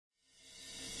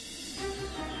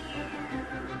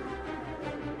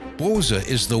Brose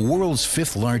is the world's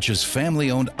fifth largest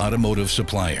family-owned automotive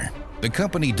supplier. The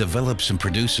company develops and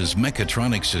produces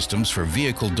mechatronic systems for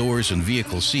vehicle doors and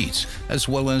vehicle seats, as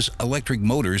well as electric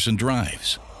motors and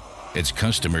drives. Its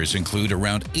customers include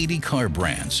around 80 car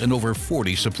brands and over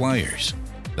 40 suppliers.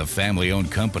 The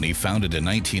family-owned company, founded in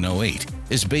 1908,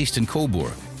 is based in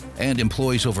Coburg and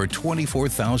employs over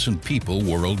 24,000 people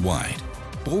worldwide.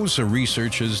 Brose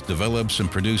researches, develops,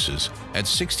 and produces at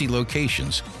 60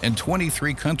 locations in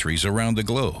 23 countries around the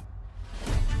globe.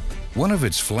 One of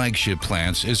its flagship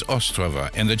plants is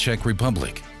Ostrava in the Czech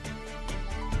Republic.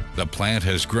 The plant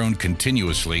has grown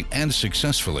continuously and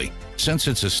successfully since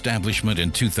its establishment in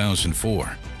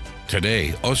 2004.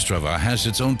 Today, Ostrava has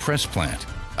its own press plant,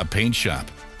 a paint shop,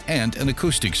 and an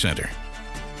acoustic center.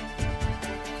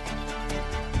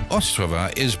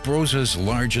 Ostrava is Brose's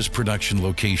largest production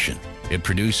location. It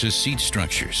produces seat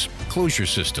structures, closure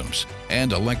systems,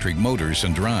 and electric motors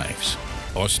and drives.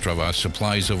 Ostrava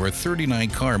supplies over 39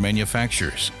 car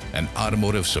manufacturers and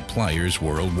automotive suppliers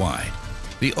worldwide.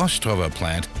 The Ostrava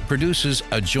plant produces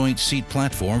a joint seat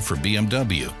platform for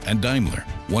BMW and Daimler,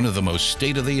 one of the most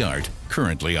state-of-the-art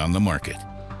currently on the market.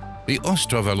 The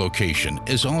Ostrava location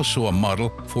is also a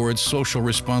model for its social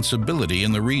responsibility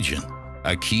in the region.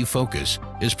 A key focus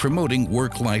is promoting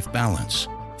work-life balance.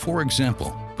 For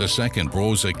example, the second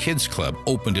Brose Kids Club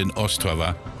opened in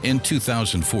Ostrava in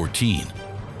 2014.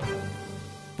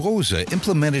 Brose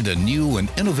implemented a new and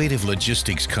innovative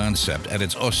logistics concept at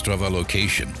its Ostrava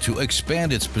location to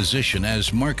expand its position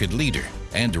as market leader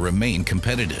and to remain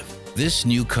competitive. This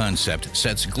new concept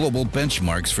sets global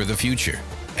benchmarks for the future.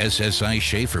 SSI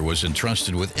Schaefer was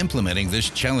entrusted with implementing this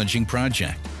challenging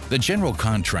project. The general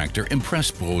contractor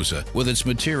impressed Brose with its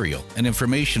material and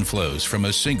information flows from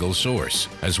a single source,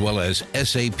 as well as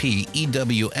SAP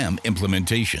EWM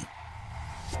implementation.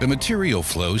 The material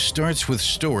flow starts with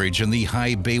storage in the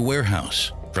high bay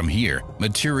warehouse. From here,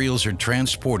 materials are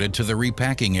transported to the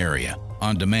repacking area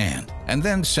on demand and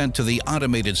then sent to the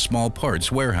automated small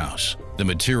parts warehouse. The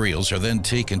materials are then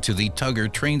taken to the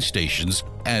tugger train stations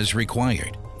as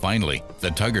required. Finally, the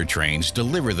tugger trains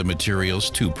deliver the materials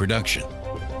to production.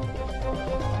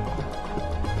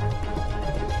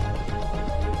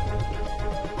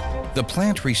 The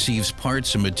plant receives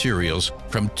parts and materials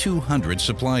from 200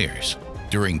 suppliers.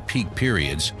 During peak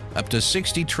periods, up to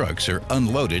 60 trucks are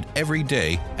unloaded every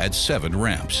day at 7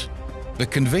 ramps. The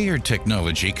conveyor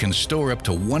technology can store up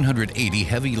to 180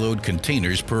 heavy load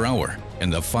containers per hour in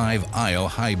the 5-aisle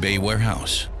high bay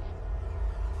warehouse.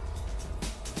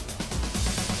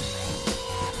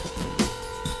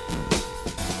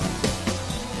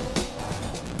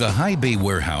 The high bay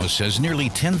warehouse has nearly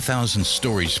 10,000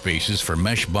 storage spaces for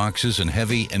mesh boxes and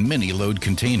heavy and mini load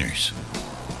containers.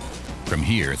 From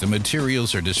here, the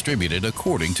materials are distributed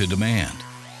according to demand.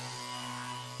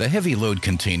 The heavy load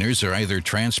containers are either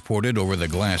transported over the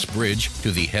glass bridge to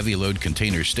the heavy load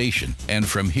container station and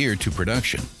from here to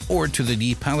production, or to the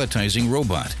depalletizing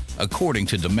robot, according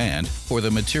to demand for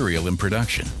the material in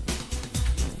production.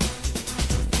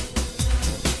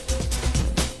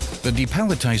 The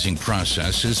depalletizing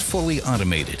process is fully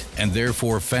automated and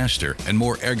therefore faster and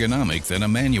more ergonomic than a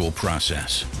manual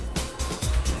process.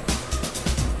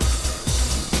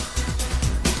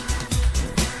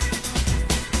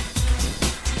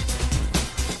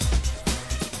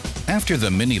 After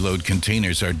the mini-load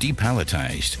containers are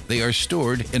depalletized, they are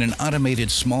stored in an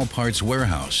automated small parts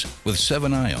warehouse with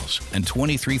 7 aisles and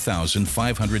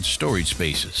 23,500 storage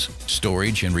spaces.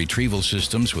 Storage and retrieval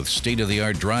systems with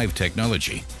state-of-the-art drive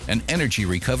technology and energy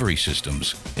recovery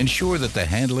systems ensure that the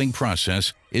handling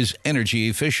process is energy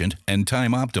efficient and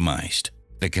time optimized.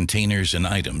 The containers and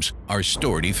items are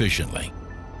stored efficiently.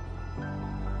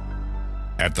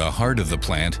 At the heart of the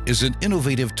plant is an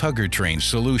innovative tugger train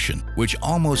solution, which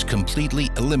almost completely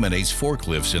eliminates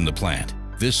forklifts in the plant.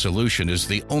 This solution is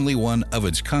the only one of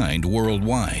its kind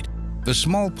worldwide. The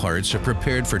small parts are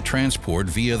prepared for transport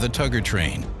via the tugger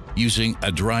train, using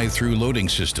a drive-through loading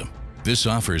system. This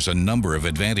offers a number of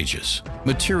advantages.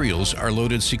 Materials are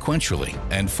loaded sequentially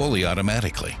and fully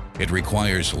automatically. It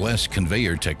requires less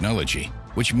conveyor technology,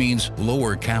 which means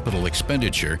lower capital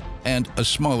expenditure and a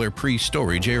smaller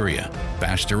pre-storage area.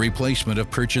 Faster replacement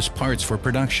of purchased parts for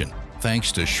production,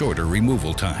 thanks to shorter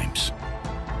removal times.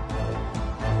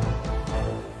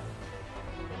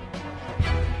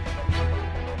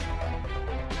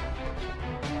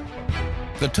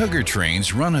 The tugger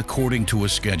trains run according to a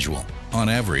schedule. On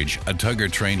average, a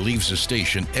tugger train leaves a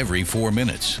station every 4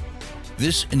 minutes.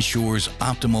 This ensures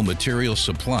optimal material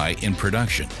supply in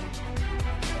production.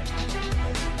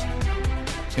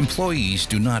 Employees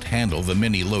do not handle the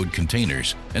mini-load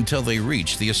containers until they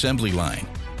reach the assembly line.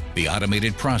 The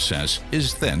automated process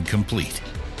is then complete.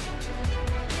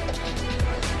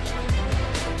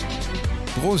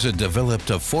 Brose developed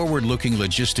a forward-looking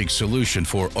logistics solution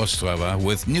for Ostrava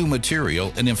with new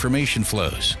material and information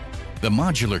flows. The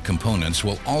modular components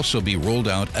will also be rolled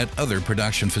out at other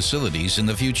production facilities in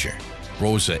the future.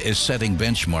 Brose is setting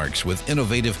benchmarks with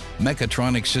innovative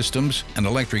mechatronic systems and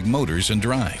electric motors and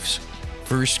drives.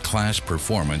 First-class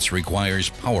performance requires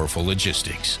powerful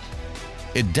logistics.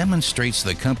 It demonstrates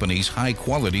the company's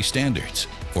high-quality standards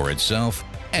for itself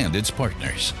and its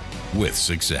partners with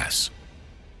success.